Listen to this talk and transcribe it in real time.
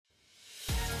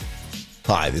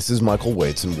Hi, this is Michael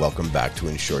Waits, and welcome back to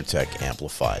InsurTech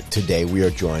Amplified. Today, we are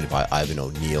joined by Ivan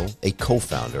O'Neill, a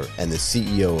co-founder and the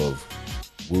CEO of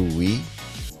Wuuii.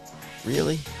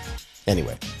 Really?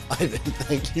 Anyway, Ivan,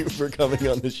 thank you for coming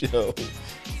on the show.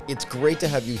 It's great to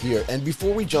have you here. And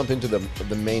before we jump into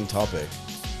the main topic,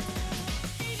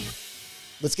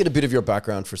 let's get a bit of your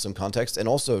background for some context, and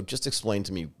also just explain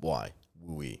to me why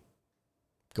Wuuii.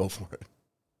 Go for it.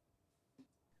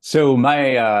 So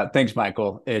thanks,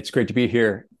 Michael. It's great to be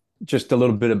here. Just a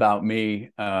little bit about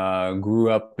me. Grew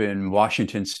up in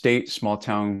Washington State, small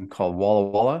town called Walla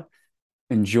Walla.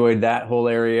 Enjoyed that whole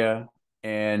area,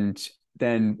 and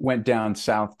then went down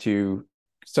south to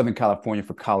Southern California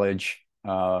for college.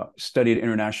 Studied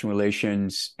international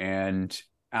relations, and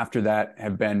after that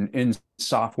have been in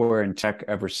software and tech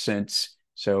ever since.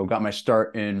 So got my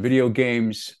start in video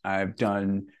games. I've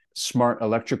done smart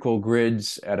electrical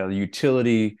grids at a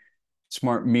utility,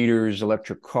 smart meters,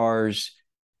 electric cars,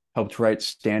 helped write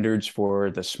standards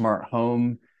for the smart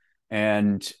home.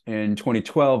 And in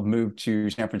 2012, moved to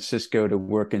San Francisco to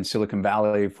work in Silicon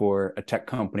Valley for a tech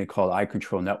company called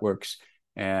iControl Networks.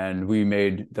 And we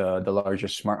made the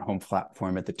largest smart home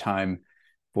platform at the time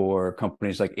for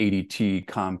companies like ADT,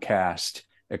 Comcast,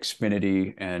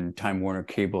 Xfinity, and Time Warner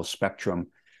Cable Spectrum.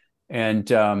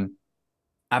 And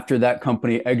after that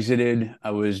company exited,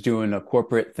 I was doing a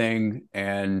corporate thing,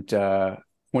 and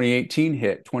 2018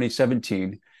 hit,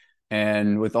 2017.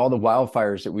 And with all the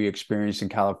wildfires that we experienced in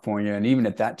California, and even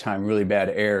at that time, really bad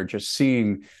air, just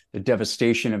seeing the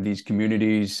devastation of these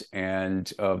communities and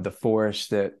of the forests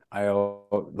that I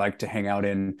like to hang out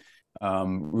in,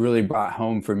 really brought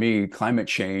home for me climate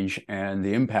change and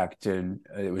the impact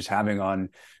it was having on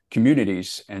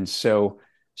communities. And so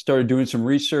started doing some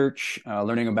research,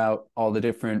 learning about all the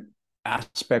different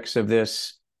aspects of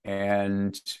this.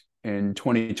 And in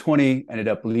 2020, ended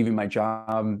up leaving my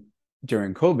job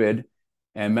during COVID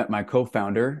and met my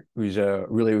co-founder, who's a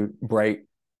really bright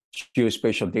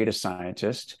geospatial data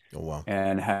scientist. Oh, wow.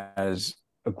 And has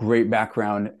a great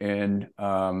background in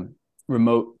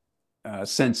remote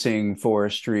sensing,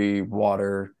 forestry,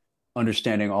 water,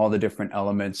 understanding all the different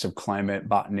elements of climate,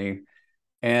 botany.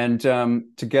 And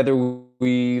together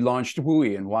we launched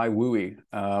Wuuii. And why Wuuii?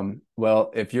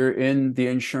 Well, if you're in the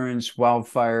insurance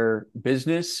wildfire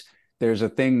business, there's a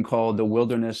thing called the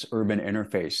wilderness urban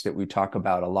interface that we talk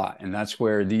about a lot. And that's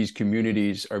where these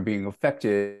communities are being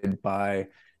affected by,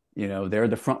 they're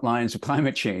the front lines of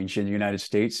climate change in the United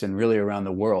States and really around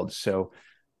the world. So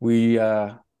we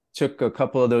took a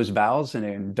couple of those vowels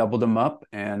and doubled them up,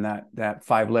 and that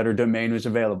 5-letter domain was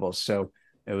available. So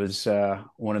it was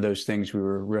one of those things we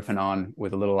were riffing on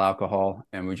with a little alcohol,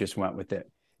 and we just went with it.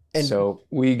 And so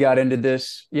we got into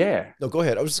this. Yeah. No, go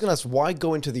ahead. I was just going to ask, why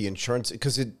go into the insurance?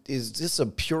 Because is this a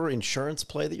pure insurance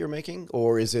play that you're making,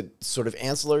 or is it sort of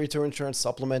ancillary to insurance,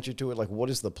 supplementary to it? Like, what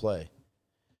is the play?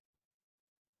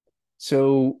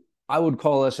 So I would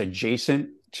call us adjacent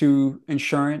to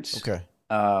insurance. Okay.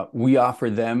 We offer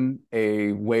them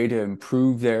a way to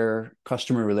improve their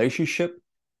customer relationship,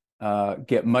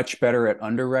 get much better at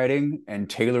underwriting and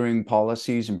tailoring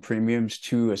policies and premiums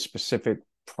to a specific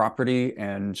property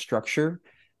and structure,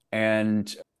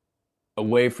 and a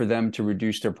way for them to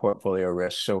reduce their portfolio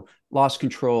risk. So loss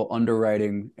control,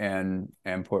 underwriting, and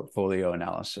portfolio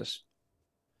analysis.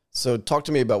 So talk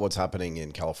to me about what's happening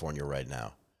in California right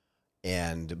now.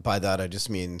 And by that, I just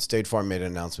mean State Farm made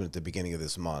an announcement at the beginning of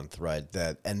this month, right?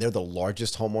 And they're the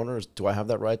largest homeowners. Do I have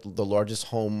that right? The largest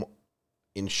home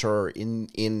insurer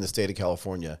in the state of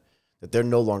California, that they're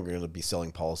no longer going to be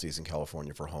selling policies in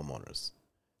California for homeowners.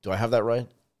 Do I have that right?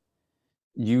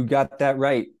 You got that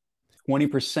right.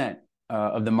 20%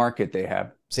 of the market they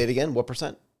have. Say it again. What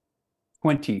percent?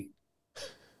 20.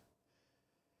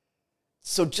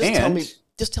 So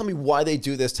just tell me why they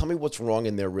do this. Tell me what's wrong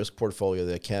in their risk portfolio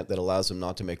that allows them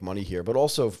not to make money here. But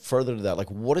also further to that,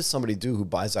 like, what does somebody do who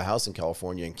buys a house in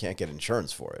California and can't get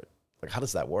insurance for it? Like, how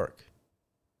does that work?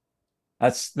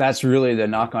 That's really the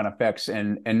knock-on effects,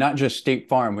 and not just State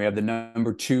Farm. We have the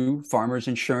number 2 Farmers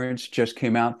Insurance just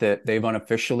came out that they've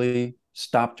unofficially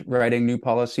stopped writing new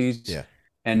policies. Yeah.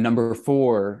 And number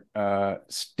 4,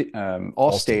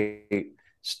 Allstate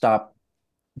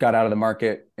got out of the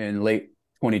market in late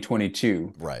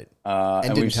 2022. Right.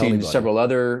 And we've seen several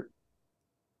other.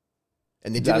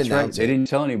 And they didn't announce it. They didn't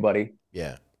tell anybody.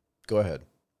 Yeah. Go ahead.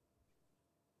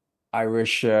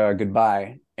 Irish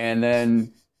goodbye. And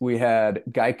then we had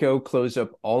Geico close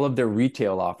up all of their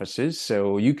retail offices.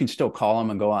 So you can still call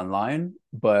them and go online,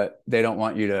 but they don't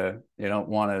want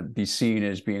to be seen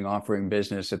as being offering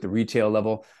business at the retail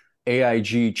level.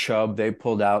 AIG, Chubb, they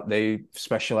pulled out. They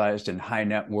specialized in high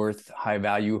net worth, high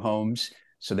value homes.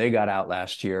 So they got out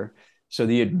last year. So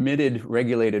the admitted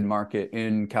regulated market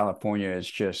in California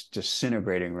is just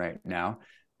disintegrating right now.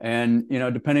 And,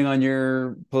 depending on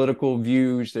your political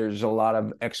views, there's a lot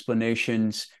of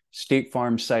explanations. State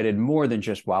Farm cited more than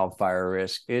just wildfire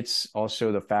risk. It's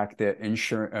also the fact that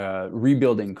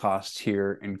rebuilding costs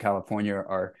here in California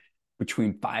are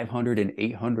between $500 and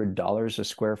 $800 a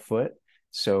square foot.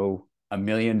 So $1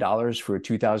 million for a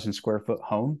 2,000 square foot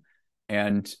home.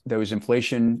 And those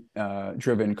inflation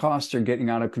driven costs are getting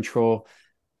out of control.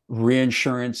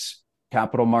 Reinsurance,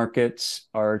 capital markets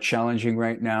are challenging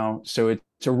right now. So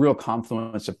it's a real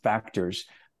confluence of factors.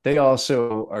 They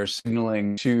also are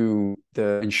signaling to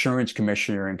the insurance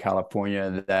commissioner in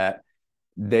California that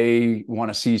they want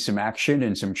to see some action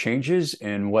and some changes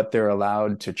in what they're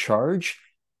allowed to charge.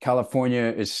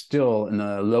 California is still in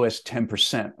the lowest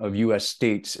 10% of US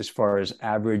states as far as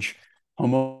average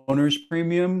homeowners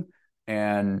premium.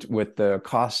 And with the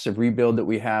costs of rebuild that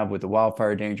we have, with the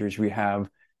wildfire dangers we have,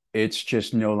 it's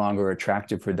just no longer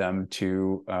attractive for them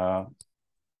to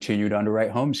continue to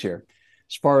underwrite homes here.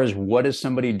 As far as what does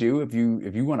somebody do if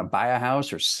you want to buy a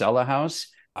house or sell a house,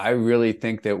 I really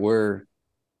think that we're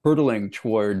hurtling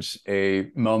towards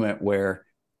a moment where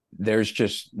there's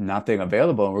just nothing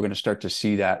available, and we're going to start to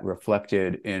see that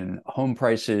reflected in home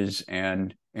prices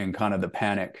and in kind of the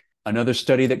panic. Another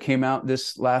study that came out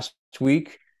this last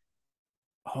week,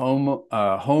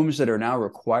 homes that are now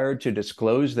required to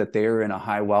disclose that they are in a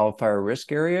high wildfire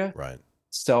risk area, Right.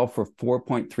 sell for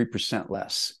 4.3%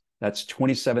 less. That's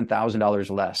 $27,000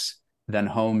 less than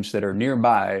homes that are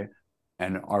nearby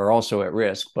and are also at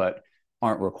risk, but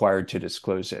aren't required to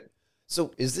disclose it.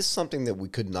 So is this something that we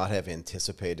could not have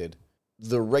anticipated?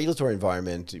 The regulatory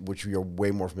environment, which you're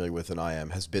way more familiar with than I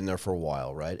am, has been there for a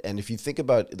while, right? And if you think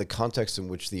about the context in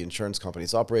which the insurance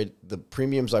companies operate, the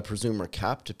premiums, I presume, are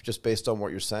capped just based on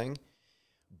what you're saying.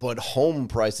 But home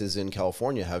prices in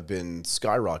California have been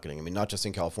skyrocketing. I mean, not just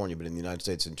in California, but in the United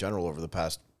States in general over the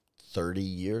past 30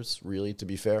 years, really, to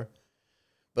be fair.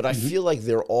 But I feel like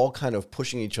they're all kind of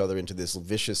pushing each other into this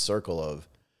vicious circle of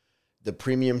the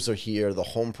premiums are here, the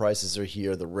home prices are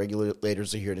here, the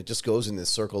regulators are here, and it just goes in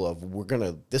this circle of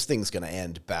this thing's gonna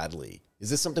end badly. Is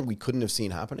this something we couldn't have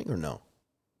seen happening or no?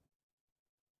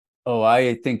 Oh,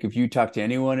 I think if you talk to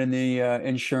anyone in the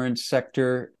insurance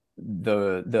sector,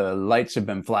 the lights have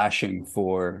been flashing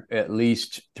for at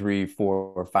least 3, 4,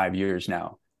 or 5 years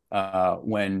now.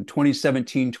 When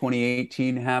 2017,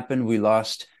 2018 happened, we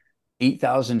lost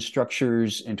 8,000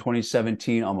 structures in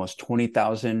 2017, almost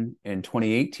 20,000 in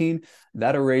 2018.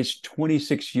 That erased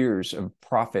 26 years of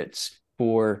profits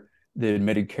for the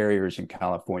admitted carriers in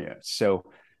California.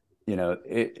 So,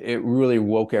 it really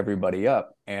woke everybody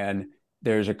up. And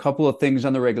there's a couple of things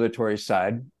on the regulatory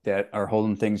side that are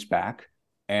holding things back.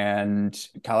 And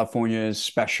California is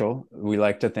special, we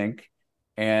like to think.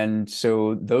 And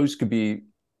so those could be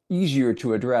easier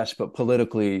to address, but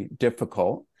politically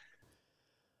difficult.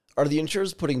 Are the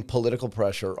insurers putting political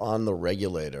pressure on the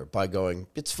regulator by going,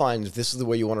 it's fine, if this is the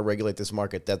way you want to regulate this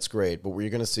market, that's great, but what you're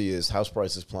going to see is house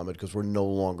prices plummet because we're no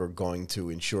longer going to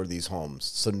insure these homes.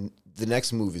 So the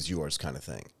next move is yours kind of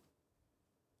thing.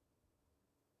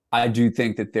 I do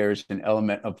think that there's an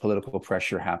element of political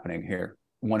pressure happening here,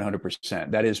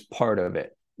 100%. That is part of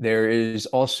it. There is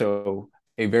also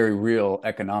a very real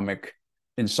economic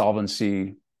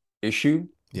insolvency issue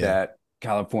that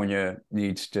California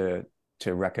needs to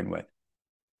reckon with.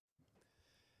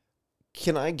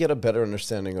 Can I get a better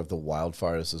understanding of the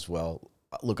wildfires as well?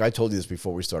 Look, I told you this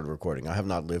before we started recording. I have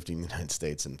not lived in the United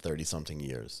States in 30-something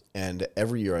years. And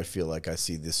every year I feel like I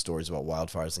see these stories about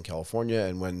wildfires in California.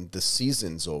 And when the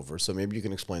season's over, so maybe you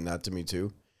can explain that to me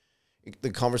too, the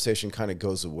conversation kind of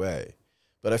goes away.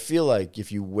 But I feel like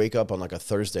if you wake up on like a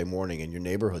Thursday morning and your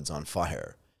neighborhood's on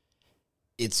fire,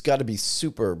 it's got to be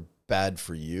super bad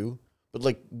for you. But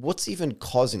like, what's even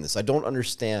causing this? I don't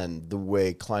understand the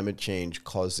way climate change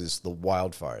causes the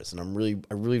wildfires, and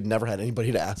I really never had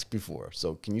anybody to ask before.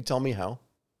 So, can you tell me how?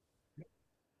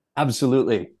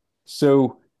 Absolutely.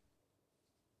 So,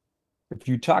 if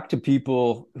you talk to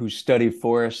people who study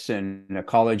forests and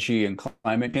ecology and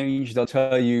climate change, they'll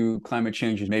tell you climate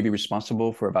change is maybe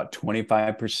responsible for about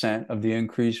 25% of the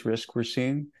increased risk we're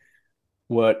seeing.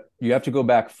 What you have to go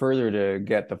back further to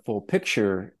get the full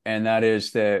picture, and that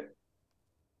is that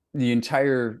the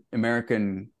entire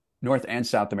North and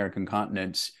South American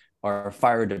continents are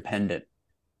fire dependent.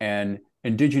 And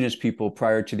indigenous people,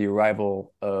 prior to the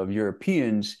arrival of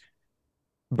Europeans,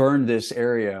 burned this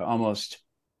area almost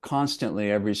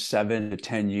constantly every 7 to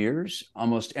 10 years,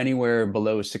 almost anywhere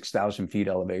below 6,000 feet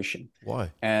elevation.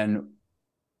 Why? And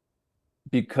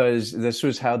because this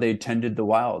was how they tended the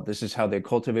wild. This is how they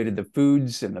cultivated the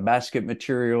foods and the basket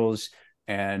materials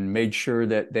and made sure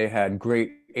that they had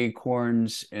great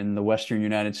acorns in the Western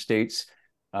United States,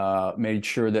 made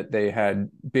sure that they had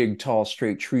big, tall,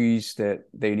 straight trees that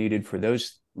they needed for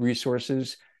those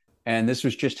resources. And this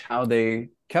was just how they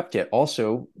kept it.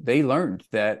 Also, they learned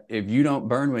that if you don't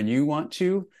burn when you want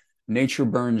to, nature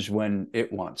burns when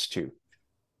it wants to.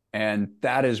 And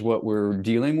that is what we're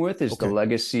dealing with, is the Okay.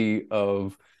 legacy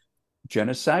of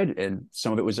genocide. And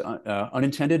some of it was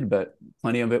unintended, but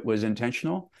plenty of it was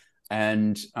intentional.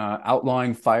 And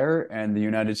outlawing fire and the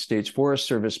United States Forest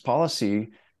Service policy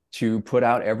to put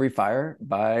out every fire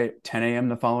by 10 a.m.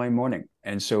 the following morning.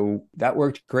 And so that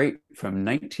worked great from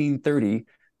 1930,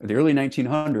 the early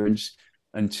 1900s,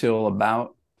 until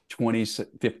about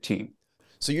 2015.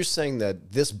 So you're saying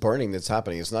that this burning that's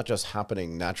happening is not just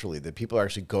happening naturally, that people are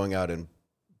actually going out and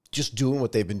just doing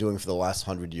what they've been doing for the last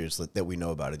 100 years that we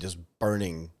know about it, just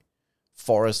burning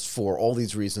forests for all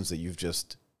these reasons that you've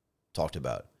just talked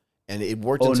about. And it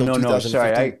worked Oh, until no, no,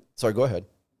 2015. Sorry, go ahead.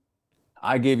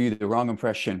 I gave you the wrong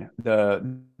impression. The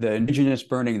indigenous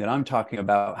burning that I'm talking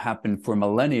about happened for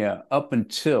millennia up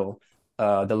until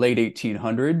the late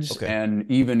 1800s. Okay. And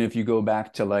even if you go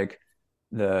back to like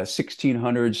the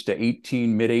 1600s to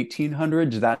mid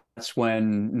 1800s, that's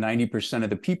when 90% of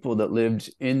the people that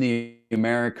lived in the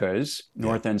Americas,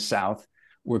 North and South,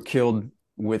 were killed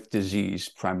with disease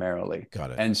primarily.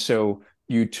 Got it. And so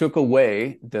you took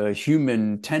away the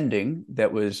human tending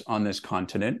that was on this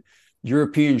continent.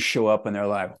 Europeans show up and they're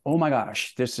like, oh my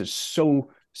gosh, this is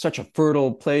such a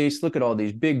fertile place. Look at all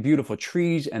these big, beautiful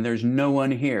trees, and there's no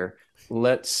one here.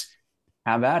 Let's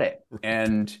have at it.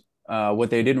 And what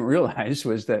they didn't realize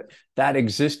was that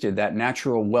existed, that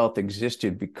natural wealth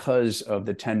existed because of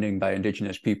the tending by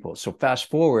indigenous people. So fast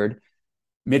forward,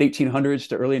 mid 1800s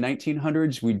to early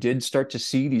 1900s, we did start to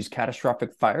see these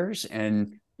catastrophic fires.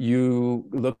 And you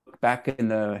look back in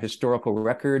the historical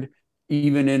record,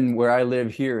 even in where I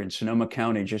live here in Sonoma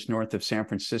County, just north of San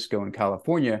Francisco in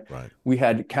California, Right. we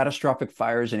had catastrophic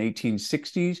fires in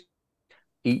 1860s,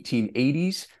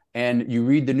 1880s. And you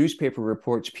read the newspaper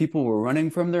reports, people were running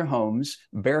from their homes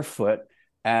barefoot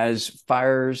as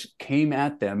fires came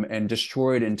at them and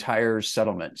destroyed entire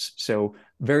settlements. So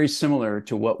very similar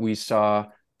to what we saw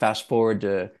fast forward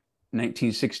to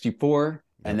 1964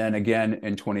 and then again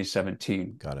in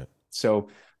 2017. Got it. So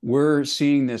we're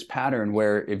seeing this pattern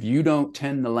where if you don't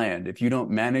tend the land, if you don't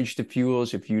manage the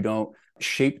fuels, if you don't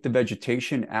shape the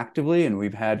vegetation actively, and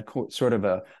we've had sort of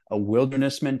a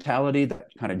wilderness mentality, that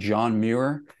kind of John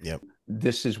Muir, Yep.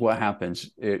 this is what happens.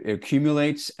 It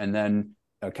accumulates, and then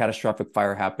a catastrophic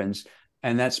fire happens.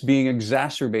 And that's being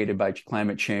exacerbated by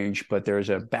climate change. But there's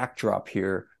a backdrop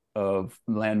here of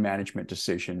land management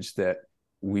decisions that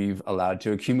we've allowed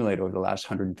to accumulate over the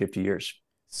last 150 years.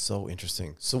 So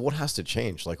interesting. So what has to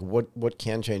change? Like what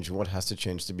can change and what has to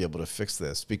change to be able to fix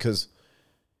this? Because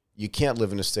you can't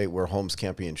live in a state where homes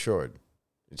can't be insured.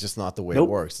 It's just not the way it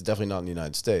works. It's definitely not in the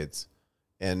United States.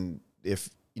 And if,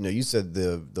 you said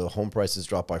the home prices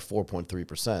dropped by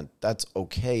 4.3%, that's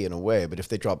okay in a way. But if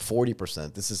they drop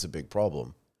 40%, this is a big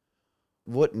problem.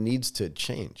 What needs to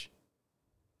change?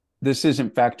 This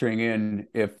isn't factoring in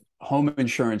if home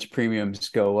insurance premiums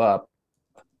go up,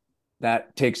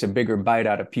 that takes a bigger bite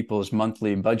out of people's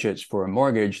monthly budgets for a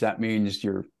mortgage. That means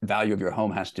your value of your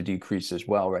home has to decrease as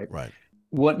well, right? Right.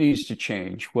 What needs to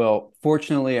change? Well,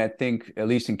 fortunately, I think, at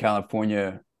least in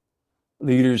California,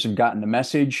 leaders have gotten the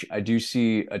message. I do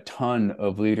see a ton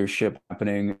of leadership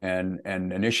happening and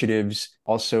initiatives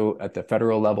also at the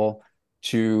federal level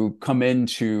to come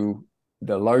into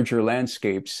the larger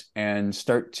landscapes and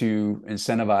start to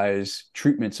incentivize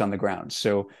treatments on the ground.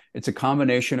 So it's a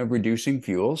combination of reducing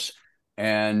fuels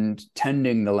and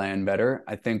tending the land better.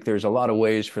 I think there's a lot of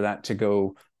ways for that to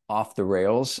go off the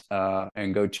rails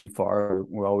and go too far.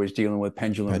 We're always dealing with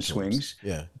pendulum swings.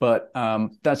 Yeah. But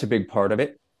that's a big part of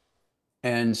it.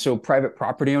 And so private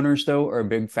property owners, though, are a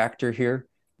big factor here.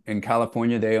 In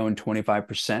California, they own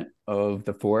 25% of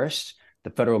the forest.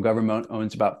 The federal government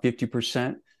owns about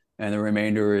 50%, and the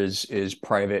remainder is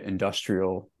private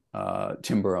industrial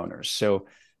timber owners. So,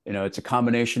 it's a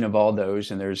combination of all those,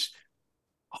 and there's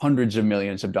hundreds of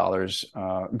millions of dollars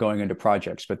going into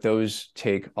projects, but those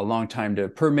take a long time to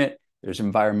permit. There's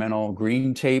environmental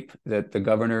green tape that the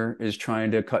governor is trying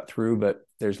to cut through, but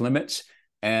there's limits.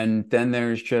 And then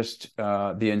there's just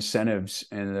the incentives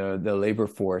and the labor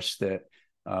force that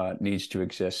needs to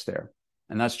exist there.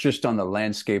 And that's just on the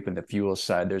landscape and the fuel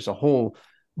side. There's a whole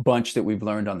bunch that we've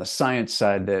learned on the science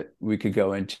side that we could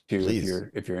go into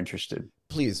if you're interested.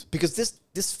 Please, because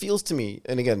this feels to me,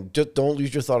 and again, just don't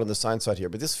lose your thought on the science side here,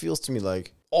 but this feels to me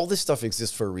like all this stuff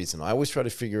exists for a reason. I always try to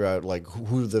figure out like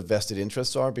who the vested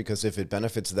interests are, because if it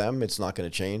benefits them, it's not going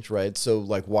to change, right? So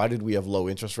like, why did we have low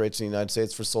interest rates in the United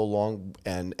States for so long,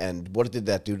 and what did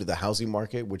that do to the housing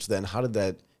market? Which then, how did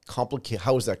that complicate?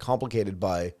 How is that complicated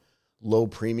by low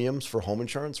premiums for home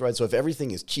insurance, right? So if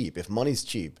everything is cheap, if money's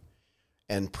cheap,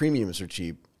 and premiums are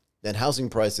cheap, then housing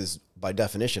prices, by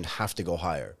definition, have to go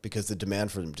higher because the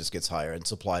demand for them just gets higher and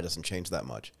supply doesn't change that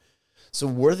much. So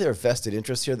were there vested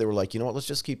interests here? They were like, you know what, let's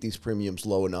just keep these premiums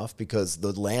low enough because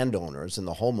the landowners and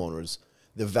the homeowners,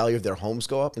 the value of their homes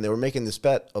go up. And they were making this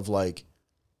bet of like,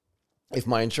 if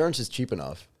my insurance is cheap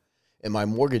enough and my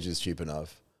mortgage is cheap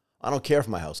enough, I don't care if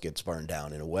my house gets burned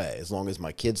down in a way, as long as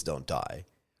my kids don't die,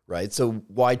 right? So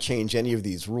why change any of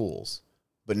these rules?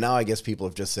 But now I guess people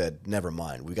have just said, never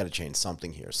mind, we've got to change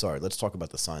something here. Sorry, let's talk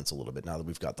about the science a little bit now that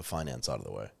we've got the finance out of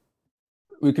the way.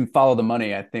 We can follow the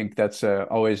money. I think that's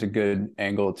always a good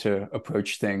angle to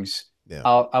approach things. Yeah.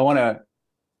 I want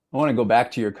to go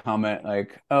back to your comment,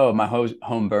 like, oh, my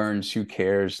home burns, who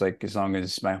cares? Like, as long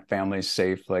as my family's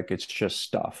safe, like, it's just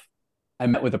stuff. I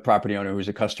met with a property owner who was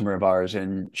a customer of ours,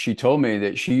 and she told me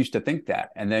that she used to think that.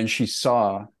 And then she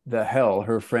saw the hell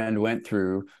her friend went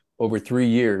through over 3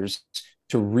 years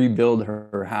to rebuild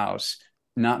her house,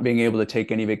 not being able to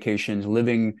take any vacations,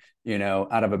 living,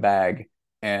 out of a bag,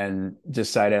 and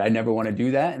decided I never want to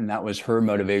do that. And that was her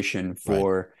motivation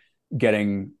for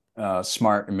getting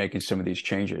smart and making some of these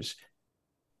changes.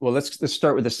 Well, let's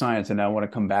start with the science, and I want to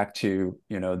come back to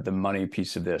the money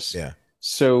piece of this. Yeah.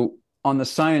 So on the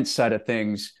science side of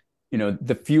things,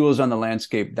 the fuels on the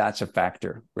landscape, that's a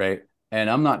factor, right? And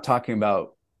I'm not talking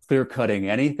about clear cutting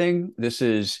anything. This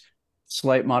is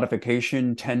slight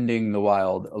modification, tending the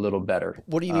wild a little better.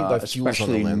 What do you mean by fuels on the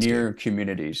especially landscape? near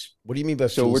communities? What do you mean by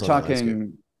So we're fuels on the landscape?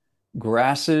 talking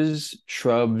grasses,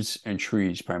 shrubs, and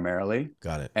trees primarily,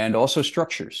 Got it. and also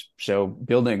structures. So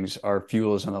buildings are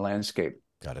fuels on the landscape.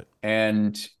 Got it.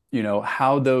 And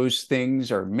how those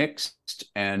things are mixed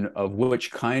and of which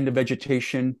kind of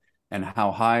vegetation and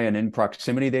how high and in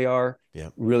proximity they are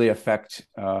really affect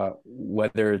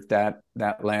whether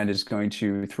that land is going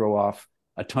to throw off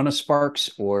a ton of sparks,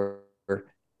 or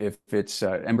if it's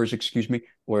embers,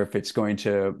 or if it's going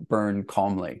to burn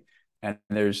calmly. And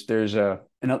there's an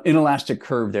inelastic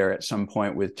curve there at some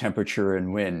point with temperature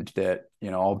and wind that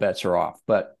all bets are off.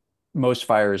 But most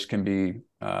fires can be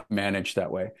managed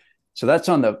that way. So that's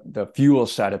on the fuel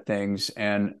side of things.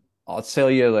 And I'll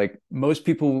tell you, like, most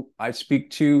people I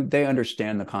speak to, they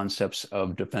understand the concepts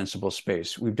of defensible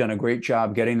space. We've done a great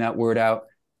job getting that word out.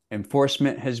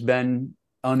 Enforcement has been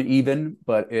uneven,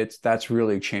 but that's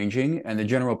really changing. And the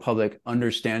general public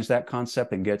understands that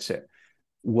concept and gets it.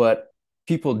 What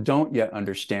people don't yet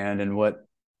understand, and what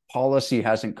policy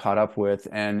hasn't caught up with,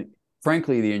 and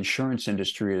frankly, the insurance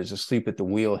industry is asleep at the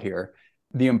wheel here,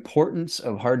 the importance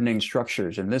of hardening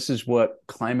structures. And this is what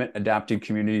climate adapted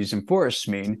communities and forests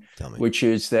mean, which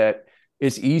is that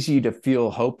it's easy to feel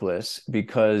hopeless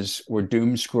because we're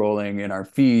doom scrolling in our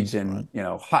feeds and,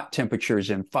 hot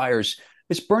temperatures and fires.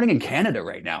 It's burning in Canada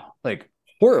right now, like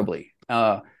horribly.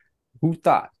 Who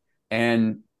thought?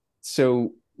 And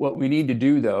so what we need to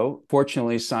do, though,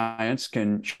 fortunately, science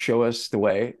can show us the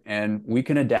way, and we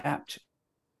can adapt.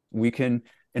 We can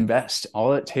invest.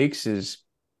 All it takes is,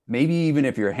 maybe even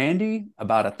if you're handy,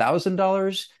 about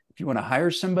 $1,000. If you want to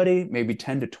hire somebody, maybe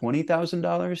 $10,000 to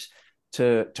 $20,000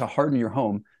 to harden your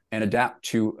home and adapt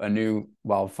to a new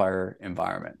wildfire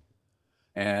environment.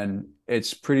 And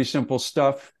it's pretty simple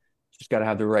stuff. Just got to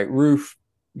have the right roof.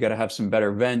 You got to have some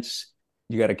better vents.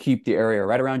 You got to keep the area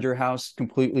right around your house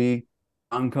completely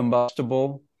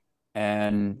uncombustible,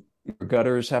 and your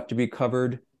gutters have to be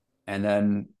covered. And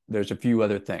then there's a few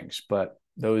other things, but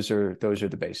those are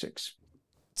the basics.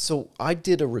 So I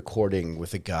did a recording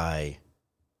with a guy,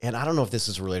 and I don't know if this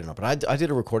is related or not, but I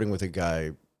did a recording with a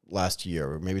guy last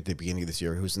year, or maybe at the beginning of this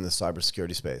year, who's in the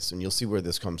cybersecurity space. And you'll see where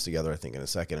this comes together, I think, in a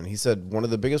second. And he said one of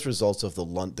the biggest results of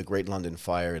the Great London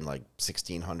Fire in like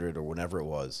 1600 or whenever it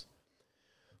was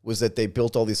that they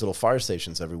built all these little fire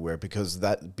stations everywhere, because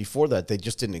before that, they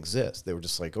just didn't exist. They were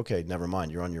just like, okay, never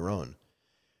mind, you're on your own.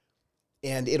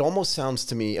 And it almost sounds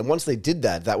to me, and once they did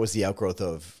that, that was the outgrowth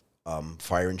of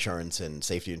fire insurance and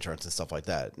safety insurance and stuff like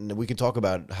that. And we could talk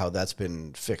about how that's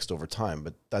been fixed over time,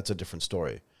 but that's a different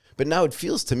story. But now it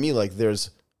feels to me like there's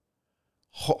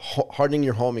hardening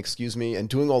your home, and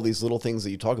doing all these little things that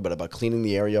you talk about cleaning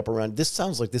the area up around. This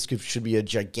sounds like this should be a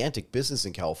gigantic business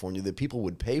in California that people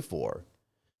would pay for,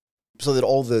 so that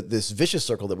all this vicious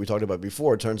circle that we talked about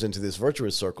before turns into this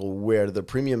virtuous circle where the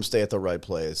premiums stay at the right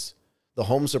place, The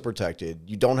homes are protected.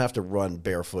 You don't have to run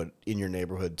barefoot in your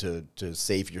neighborhood to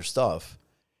save your stuff.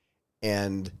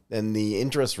 And then the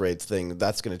interest rates thing,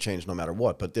 that's going to change no matter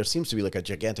what. But there seems to be like a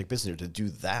gigantic business to do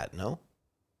that, no?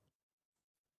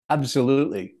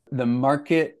 Absolutely. The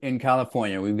market in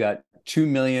California, we've got 2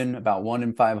 million, about 1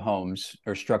 in 5 homes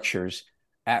or structures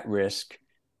at risk.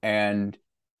 And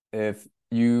if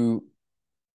you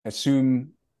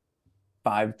assume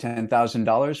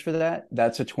 $10,000 for that,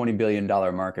 that's a $20 billion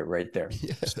market right there.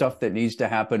 Yeah. Stuff that needs to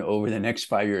happen over the next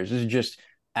 5 years. This is just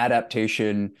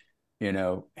adaptation,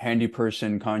 handy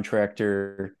person,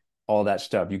 contractor, all that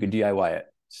stuff. You could DIY it.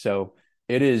 So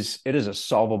it is a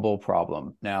solvable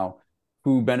problem. Now,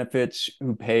 who benefits,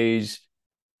 who pays?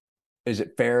 Is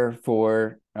it fair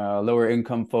for lower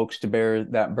income folks to bear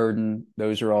that burden?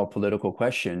 Those are all political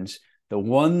questions. The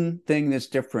one thing that's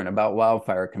different about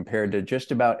wildfire compared to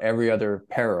just about every other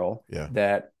peril Yeah.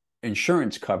 that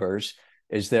insurance covers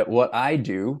is that what I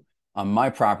do on my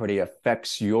property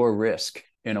affects your risk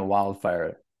in a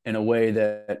wildfire in a way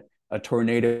that a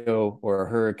tornado or a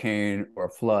hurricane or a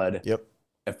flood Yep.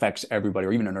 affects everybody,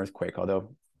 or even an earthquake,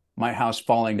 although my house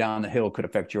falling down the hill could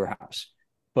affect your house.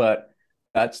 But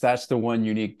that's the one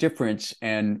unique difference.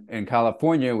 And in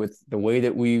California, with the way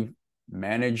that we've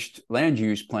managed land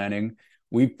use planning,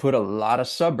 we've put a lot of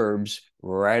suburbs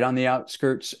right on the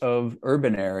outskirts of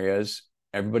urban areas.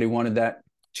 Everybody wanted that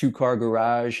 2-car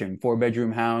garage and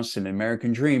 4-bedroom house and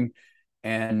American dream.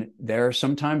 And they're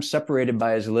sometimes separated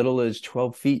by as little as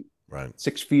 12 feet, Right.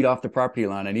 6 feet off the property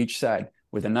line on each side,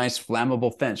 with a nice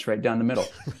flammable fence right down the middle.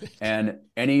 Right. And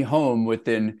any home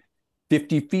within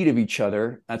 50 feet of each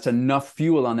other, that's enough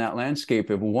fuel on that landscape.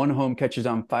 If one home catches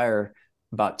on fire,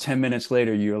 about 10 minutes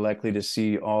later, you're likely to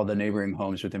see all the neighboring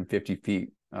homes within 50 feet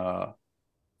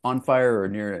on fire or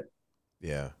near it.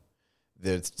 Yeah.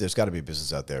 There's got to be a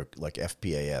business out there like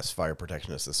FPAS, Fire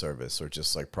Protection as a Service, or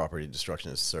just like Property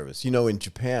Destruction as a Service. In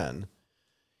Japan,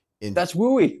 That's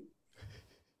Wuuii.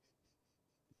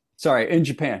 Sorry, in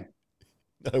Japan.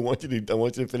 I want you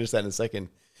to finish that in a second.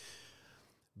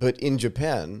 But in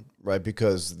Japan, right,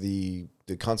 because the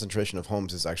concentration of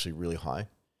homes is actually really high,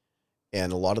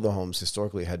 and a lot of the homes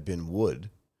historically had been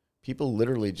wood, people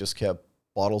literally just kept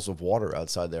bottles of water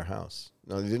outside their house.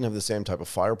 Now, they didn't have the same type of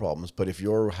fire problems, but if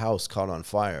your house caught on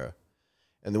fire,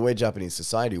 and the way Japanese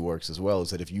society works as well is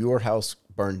that if your house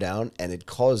burned down and it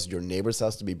caused your neighbor's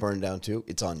house to be burned down too,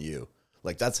 it's on you.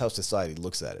 Like, that's how society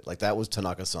looks at it. Like, that was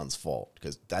Tanaka-san's fault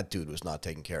because that dude was not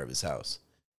taking care of his house.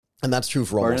 And that's true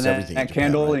for almost everything in that Japan,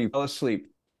 candle right? and you fell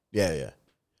asleep. Yeah.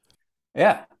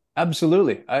 Yeah,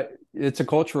 absolutely. It's a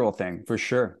cultural thing for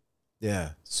sure.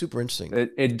 Yeah, super interesting.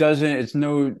 It doesn't. It's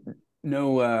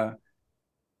no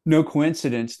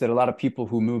coincidence that a lot of people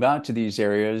who move out to these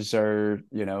areas are,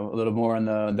 a little more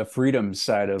on the freedom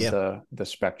side of Yeah. the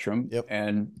spectrum, Yep.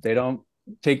 and they don't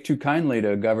take too kindly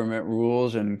to government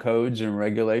rules and codes and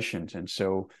regulations. And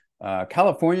so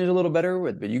California is a little better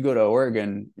with, but you go to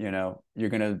Oregon, you're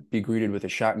going to be greeted with a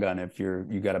shotgun if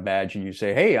you got a badge and you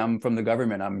say, "Hey, I'm from the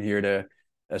government. I'm here to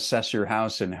assess your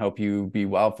house and help you be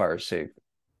wildfire safe."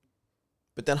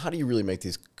 But then how do you really make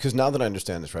these, because now that I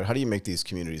understand this, right, how do you make these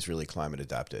communities really climate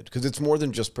adapted? Because it's more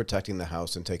than just protecting the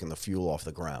house and taking the fuel off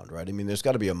the ground, right? I mean, there's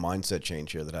got to be a mindset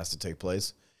change here that has to take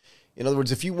place. In other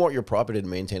words, if you want your property to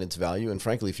maintain its value, and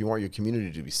frankly, if you want your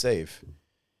community to be safe,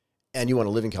 and you want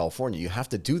to live in California, you have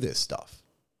to do this stuff.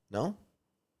 No?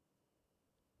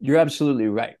 You're absolutely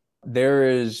right. There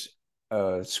is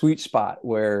a sweet spot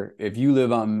where if you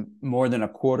live on more than a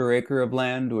quarter acre of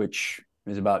land, which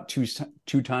is about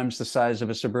two times the size of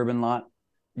a suburban lot,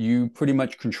 you pretty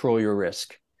much control your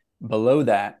risk. Below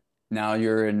that, now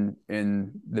you're in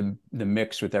the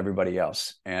mix with everybody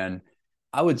else. And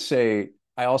I would say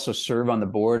I also serve on the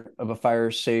board of a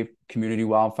fire safe community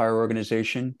wildfire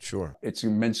organization. Sure. It's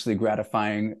immensely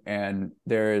gratifying, and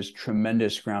there is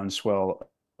tremendous groundswell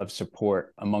of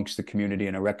support amongst the community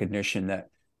and a recognition that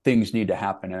things need to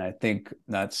happen. And I think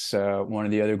that's one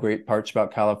of the other great parts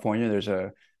about California. There's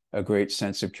a great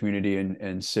sense of community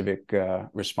and civic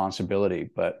responsibility,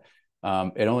 but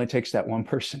it only takes that one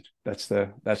person. That's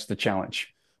the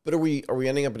challenge. But are we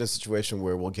ending up in a situation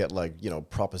where we'll get like,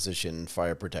 proposition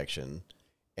fire protection,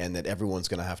 and that everyone's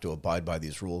going to have to abide by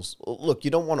these rules? Look,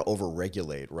 you don't want to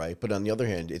overregulate, right? But on the other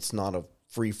hand, it's not a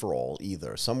free-for-all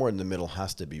either. Somewhere in the middle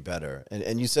has to be better.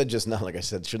 And you said just now, like I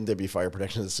said, shouldn't there be fire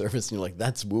protection as a service? And you're like,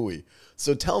 that's Wuuii.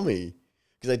 So tell me,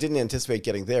 because I didn't anticipate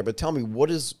getting there, but tell me, what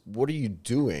are you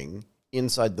doing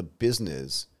inside the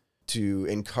business to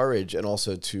encourage and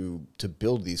also to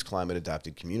build these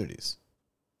climate-adapted communities?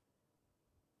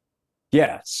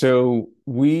 Yeah, so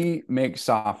we make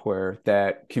software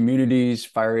that communities,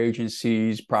 fire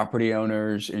agencies, property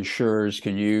owners, insurers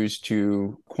can use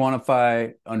to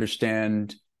quantify,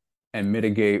 understand, and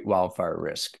mitigate wildfire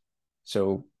risk.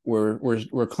 So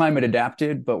we're climate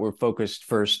adapted, but we're focused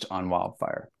first on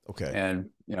wildfire. Okay. And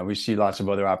we see lots of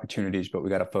other opportunities, but we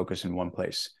got to focus in one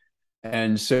place.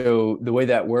 And so the way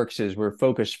that works is we're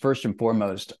focused first and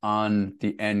foremost on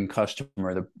the end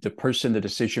customer, the person, the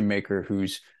decision maker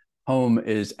whose home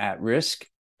is at risk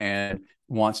and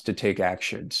wants to take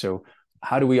action. So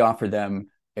how do we offer them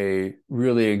a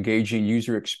really engaging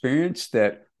user experience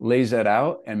that lays that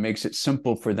out and makes it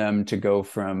simple for them to go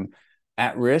from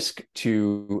at risk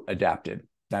to adapted?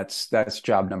 That's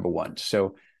job number one.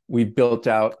 So we built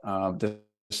out the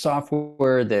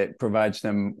software that provides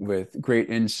them with great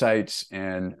insights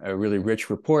and a really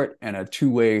rich report and a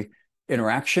two-way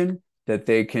interaction that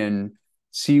they can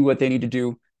see what they need to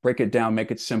do, break it down,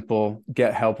 make it simple,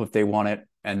 get help if they want it,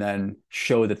 and then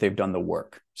show that they've done the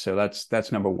work. So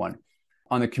that's number one.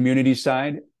 On the community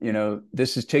side,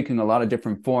 this is taking a lot of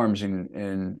different forms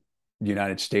in the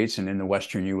United States and in the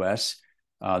Western US.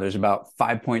 There's about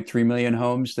 5.3 million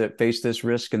homes that face this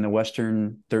risk in the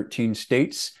Western 13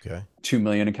 states, Okay. 2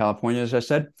 million in California, as I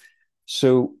said.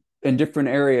 So in different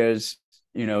areas,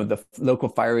 the local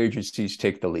fire agencies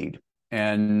take the lead.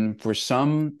 And for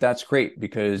some, that's great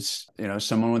because,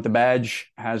 someone with a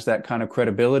badge has that kind of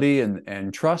credibility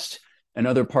and trust. And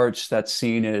other parts that's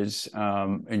seen as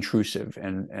intrusive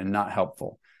and not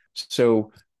helpful.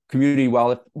 So community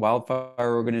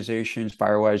wildfire organizations,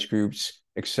 firewise groups,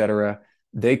 et cetera,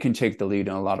 they can take the lead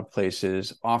in a lot of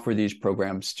places, offer these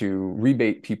programs to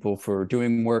rebate people for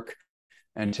doing work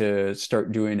and to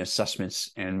start doing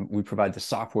assessments. And we provide the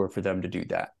software for them to do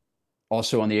that.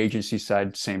 Also on the agency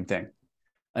side, same thing.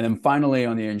 And then finally,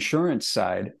 on the insurance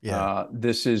side, Yeah.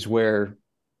 this is where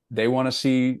they want to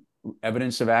see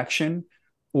evidence of action,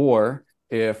 or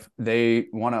if they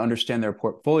want to understand their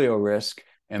portfolio risk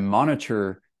and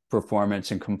monitor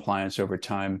performance and compliance over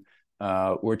time,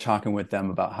 we're talking with them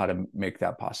about how to make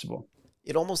that possible.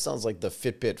 It almost sounds like the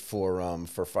Fitbit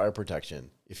for fire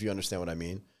protection, if you understand what I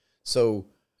mean. So,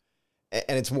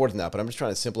 and it's more than that, but I'm just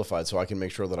trying to simplify it so I can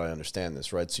make sure that I understand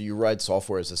this, right? So you write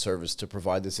software as a service to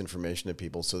provide this information to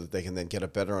people so that they can then get a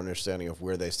better understanding of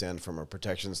where they stand from a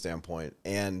protection standpoint.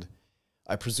 And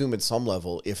I presume at some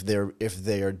level, if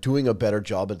they are doing a better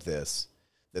job at this,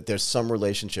 that there's some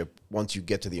relationship once you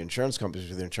get to the insurance companies,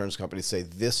 where the insurance companies say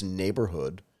this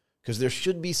neighborhood, because there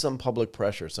should be some public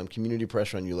pressure, some community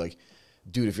pressure on you, like,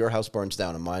 dude, if your house burns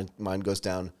down and mine goes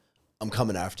down, I'm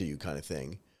coming after you, kind of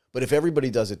thing. But if everybody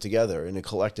does it together in a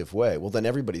collective way, well, then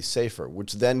everybody's safer,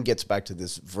 which then gets back to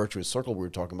this virtuous circle we were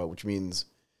talking about, which means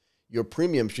your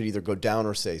premium should either go down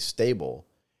or stay stable.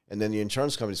 And then the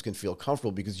insurance companies can feel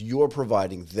comfortable because you're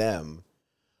providing them,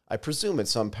 I presume at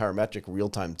some parametric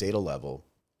real-time data level,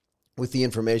 with the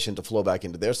information to flow back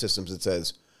into their systems that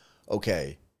says,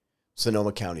 okay,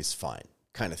 Sonoma County's fine,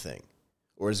 kind of thing,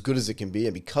 or as good as it can be.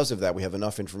 And because of that, we have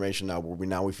enough information now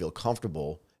where we feel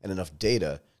comfortable and enough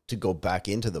data to go back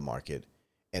into the market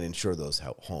and insure those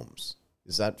homes.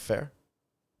 Is that fair?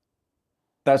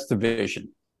 That's the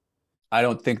vision. I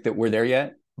don't think that we're there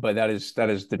yet, but that is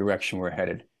the direction we're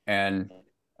headed. And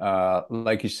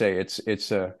like you say, it's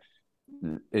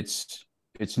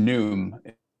Noom.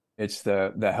 It's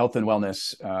the health and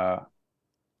wellness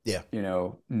Yeah.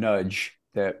 nudge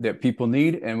that people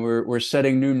need, and we're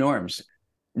setting new norms.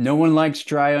 No one likes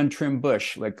dry, untrimmed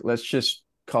bush. Like, let's just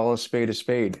call a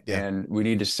spade, Yeah. and we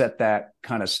need to set that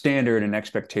kind of standard and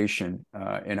expectation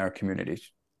in our communities.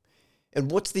 And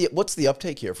what's the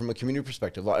uptake here from a community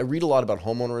perspective? I read a lot about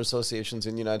homeowner associations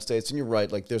in the United States, and you're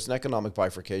right. Like, there's an economic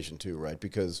bifurcation too, right?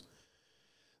 Because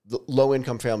the low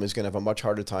income family is going to have a much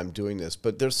harder time doing this.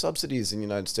 But there's subsidies in the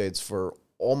United States for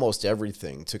almost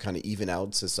everything to kind of even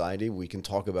out society. We can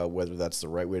talk about whether that's the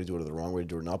right way to do it or the wrong way to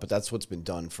do it or not, but that's what's been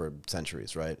done for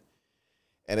centuries, right?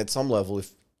 And at some level,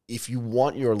 if you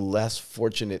want your less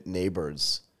fortunate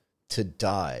neighbors to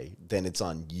die, then it's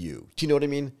on you. Do you know what I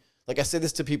mean? Like, I say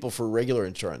this to people for regular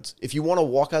insurance. If you want to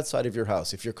walk outside of your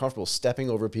house, if you're comfortable stepping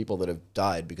over people that have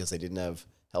died because they didn't have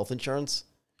health insurance,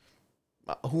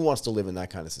 who wants to live in that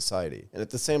kind of society? And at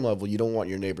the same level, you don't want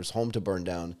your neighbor's home to burn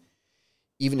down,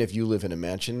 even if you live in a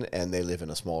mansion and they live in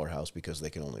a smaller house because they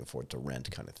can only afford to rent,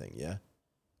 kind of thing. Yeah.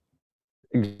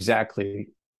 Exactly.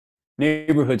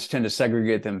 Neighborhoods tend to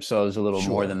segregate themselves a little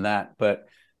more Sure. than that, but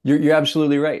you're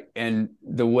absolutely right. And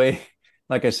the way,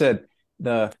 like I said,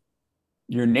 the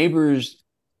your neighbors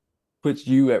puts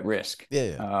you at risk. Yeah,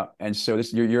 yeah. And so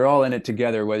you're all in it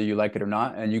together, whether you like it or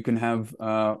not. And you can have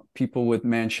people with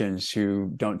mansions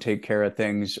who don't take care of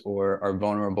things or are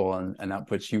vulnerable, and that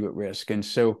puts you at risk. And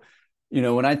so,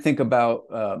 when I think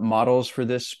about models for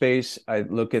this space, I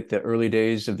look at the early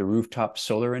days of the rooftop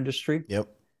solar industry, Yep.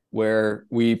 where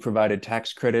we provided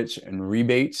tax credits and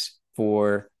rebates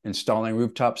for installing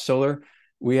rooftop solar.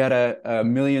 We had a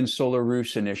million solar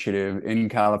roofs initiative in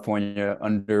California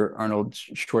under Arnold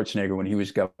Schwarzenegger when he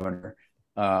was governor.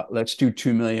 Let's do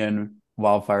 2 million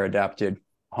wildfire adapted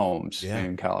homes Yeah.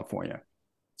 in California.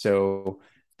 So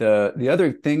the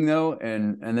other thing though,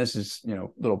 and this is,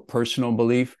 little personal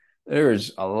belief, there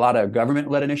is a lot of government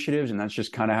led initiatives, and that's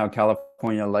just kind of how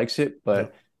California likes it. Yep.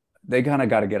 But they kind of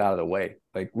got to get out of the way.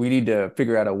 Like, we need to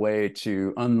figure out a way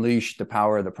to unleash the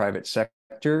power of the private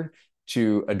sector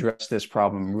to address this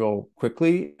problem real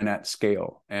quickly and at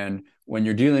scale. And when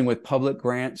you're dealing with public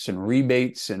grants and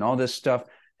rebates and all this stuff,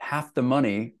 half the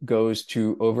money goes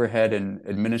to overhead and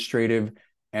administrative,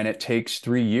 and it takes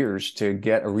 3 years to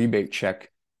get a rebate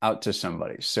check out to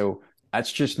somebody. So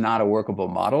that's just not a workable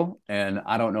model. And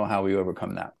I don't know how we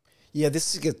overcome that. Yeah,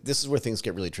 this is where things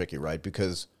get really tricky, right?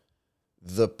 Because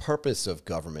the purpose of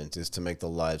government is to make the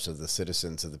lives of the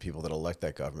citizens, of the people that elect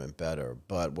that government, better.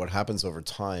 But what happens over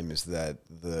time is that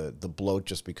the bloat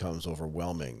just becomes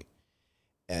overwhelming.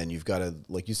 And you've got to,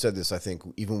 like you said this, I think,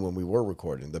 even when we were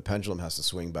recording, the pendulum has to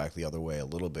swing back the other way a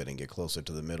little bit and get closer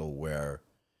to the middle, where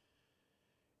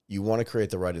you want to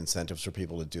create the right incentives for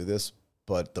people to do this.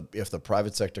 But if the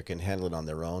private sector can handle it on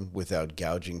their own without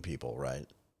gouging people, right,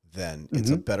 then it's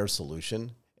a better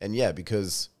solution. And yeah,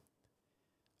 because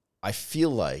I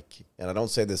feel like, and I don't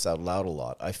say this out loud a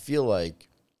lot, I feel like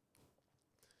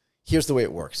here's the way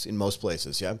it works in most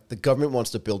places, yeah? The government wants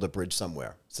to build a bridge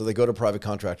somewhere. So they go to private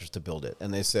contractors to build it.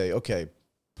 And they say, okay,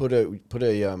 put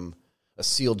a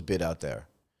sealed bid out there.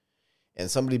 And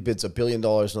somebody bids $1 billion,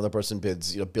 another person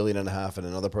bids $1.5 billion, and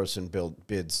another person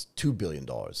bids $2 billion.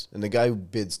 And the guy who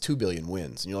bids $2 billion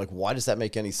wins. And you're like, why does that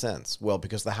make any sense? Well,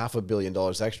 because the $500 million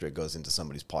extra goes into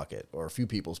somebody's pocket or a few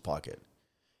people's pocket.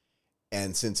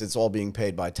 And since it's all being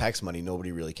paid by tax money,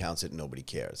 nobody really counts it and nobody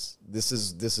cares. This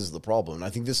is the problem. And I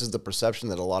think this is the perception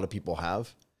that a lot of people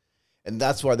have. And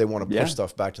that's why they want to push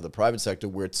stuff back to the private sector,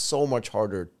 where it's so much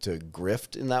harder to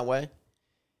grift in that way.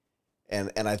 And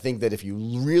I think that if you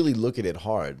really look at it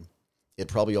hard, it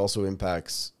probably also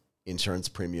impacts insurance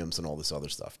premiums and all this other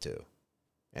stuff too.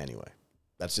 Anyway,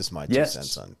 that's just my 2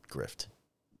 cents on grift.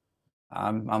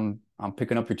 I'm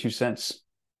picking up your 2 cents.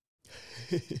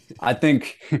 I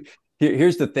think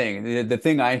here's the thing. The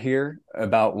thing I hear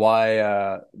about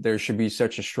why there should be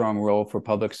such a strong role for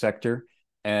public sector,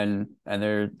 and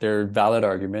they're valid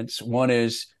arguments. One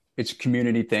is it's a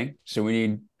community thing, so we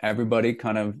need everybody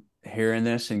kind of hearing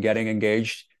this and getting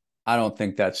engaged. I don't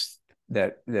think that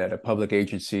a public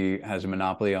agency has a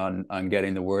monopoly on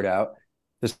getting the word out.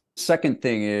 The second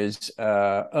thing is,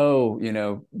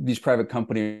 these private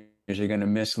companies are going to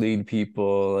mislead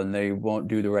people and they won't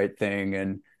do the right thing.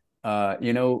 And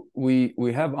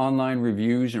we have online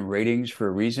reviews and ratings for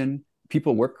a reason.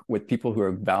 People work with people who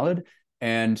are valid,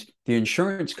 and the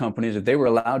insurance companies, if they were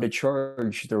allowed to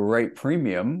charge the right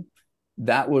premium,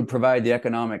 that would provide the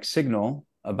economic signal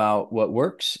about what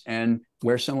works and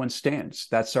where someone stands.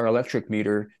 That's our electric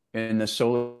meter in the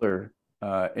solar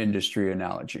industry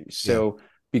analogy. So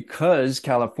because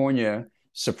California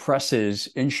suppresses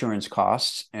insurance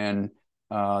costs, and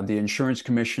the insurance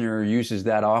commissioner uses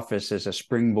that office as a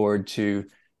springboard to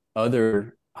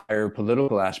other higher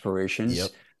political aspirations,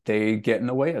 they get in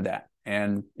the way of that.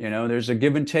 And, there's a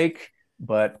give and take,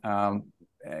 but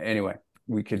anyway,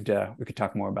 we could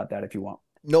talk more about that if you want.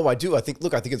 No, I do. I think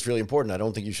it's really important. I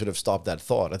don't think you should have stopped that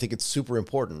thought. I think it's super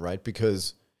important, right?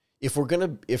 Because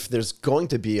if there's going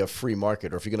to be a free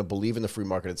market, or if you're going to believe in the free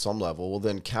market at some level, well,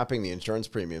 then capping the insurance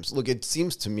premiums. Look, it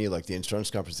seems to me like the insurance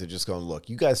companies are just going,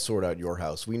 look, you guys sort out your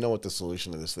house. We know what the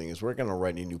solution to this thing is. We're going to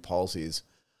write any new policies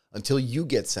until you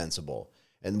get sensible.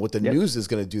 And what the news is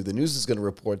going to do, the news is going to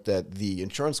report that the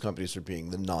insurance companies are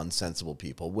being the non-sensible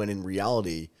people, when in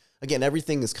reality, again,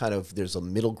 everything is kind of, there's a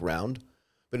middle ground.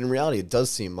 But in reality, it does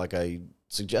seem like I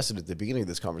suggested at the beginning of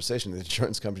this conversation, the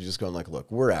insurance company just going like,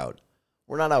 look, we're out.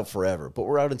 We're not out forever, but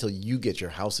we're out until you get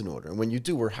your house in order. And when you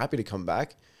do, we're happy to come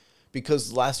back,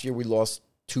 because last year we lost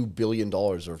 $2 billion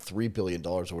or $3 billion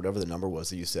or whatever the number was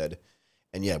that you said.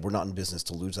 And yeah, we're not in business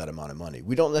to lose that amount of money.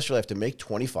 We don't necessarily have to make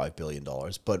 $25 billion,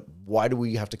 but why do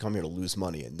we have to come here to lose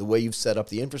money? And the way you've set up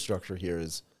the infrastructure here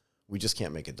is we just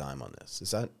can't make a dime on this.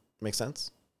 Does that make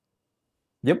sense?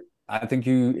 Yep. I think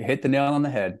you hit the nail on the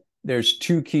head. There's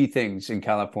 2 key things in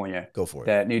California Go for it.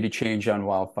 that need to change on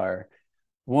wildfire.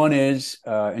 One is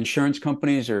insurance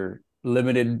companies are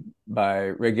limited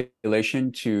by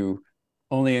regulation to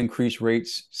only increase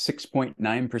rates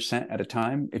 6.9% at a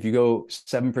time. If you go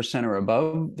 7% or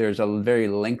above, there's a very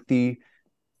lengthy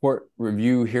court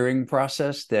review hearing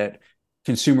process that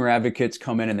consumer advocates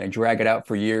come in and they drag it out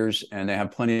for years. And they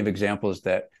have plenty of examples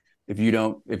that if you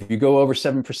go over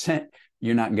 7%,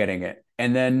 you're not getting it.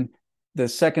 And then the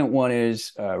second one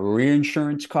is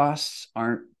reinsurance costs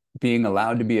aren't being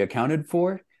allowed to be accounted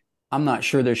for. I'm not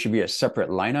sure there should be a separate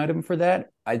line item for that.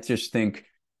 I just think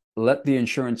let the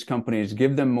insurance companies,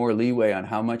 give them more leeway on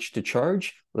how much to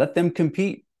charge. Let them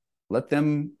compete. Let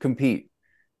them compete.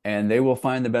 And they will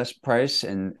find the best price,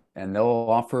 and they'll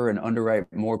offer and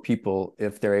underwrite more people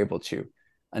if they're able to.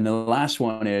 And the last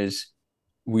one is,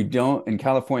 we don't, in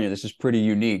California, this is pretty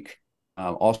unique,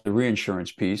 also the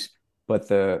reinsurance piece, but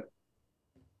the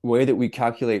way that we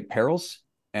calculate perils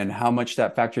and how much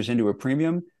that factors into a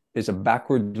premium is a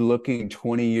backward-looking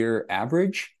 20-year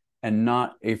average and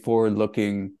not a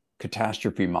forward-looking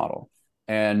catastrophe model.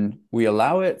 And we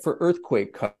allow it for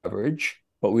earthquake coverage,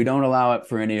 but we don't allow it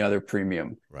for any other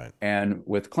premium. Right. And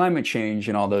with climate change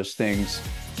and all those things,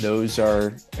 those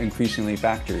are increasingly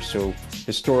factors. So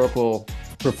historical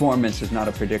performance is not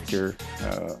a predictor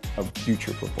of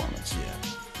future performance. Yeah.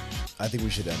 I think we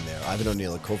should end there. Ivan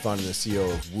O'Neill, co-founder and the CEO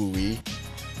of Wuuii.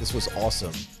 This was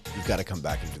awesome. You've got to come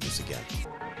back and do this again.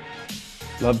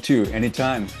 Love to.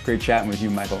 Anytime. Great chatting with you,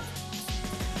 Michael.